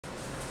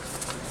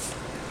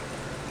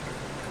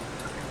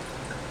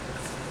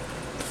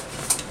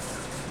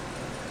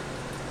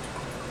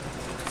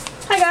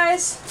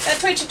guys,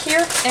 Toy Chick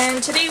here,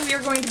 and today we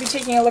are going to be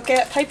taking a look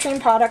at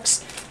Pipedream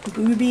Products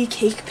Boobie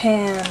Cake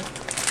Pan.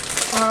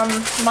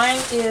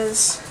 Mine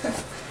is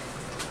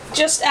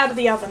just out of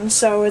the oven,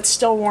 so it's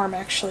still warm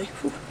actually.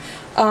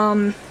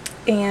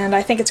 And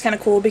I think it's kind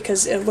of cool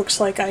because it looks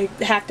like I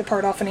hacked a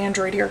part off an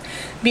Android here.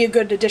 Be a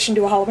good addition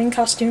to a Halloween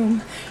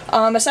costume.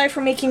 Aside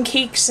from making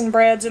cakes and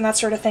breads and that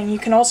sort of thing, you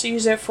can also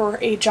use it for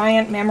a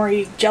giant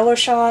mammary jello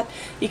shot.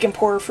 You can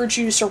pour fruit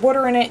juice or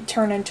water in it,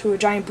 turn it into a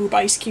giant boob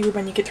ice cube,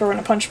 and you can throw it in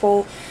a punch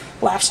bowl.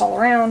 Laughs all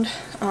around.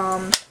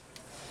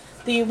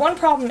 The one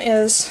problem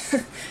is,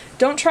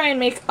 don't try and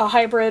make a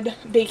hybrid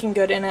baking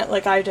good in it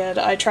like I did.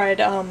 I tried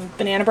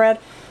banana bread.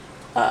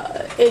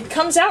 It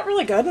comes out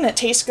really good and it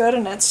tastes good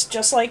and it's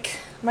just like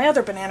my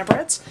other banana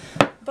breads,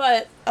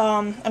 but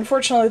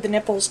unfortunately the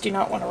nipples do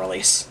not want to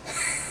release,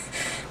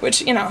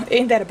 which, you know,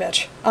 ain't that a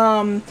bitch.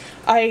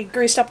 I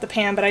greased up the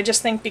pan, but I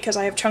just think because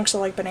I have chunks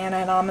of like banana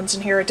and almonds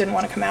in here, it didn't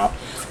want to come out.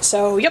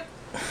 So yep,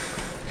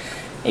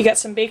 you got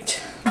some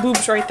baked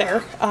boobs right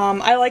there.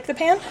 I like the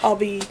pan. I'll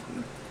be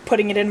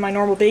putting it in my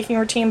normal baking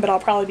routine, but I'll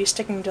probably be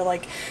sticking to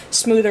like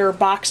smoother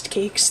boxed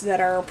cakes that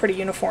are pretty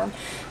uniform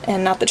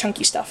and not the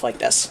chunky stuff like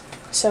this.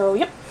 So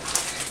yep,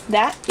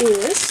 that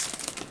is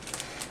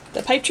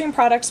the Pipedream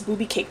Products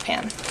Boobie Cake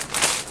Pan.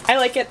 I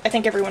like it. I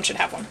think everyone should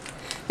have one.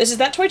 This is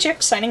That Toy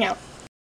Chick signing out.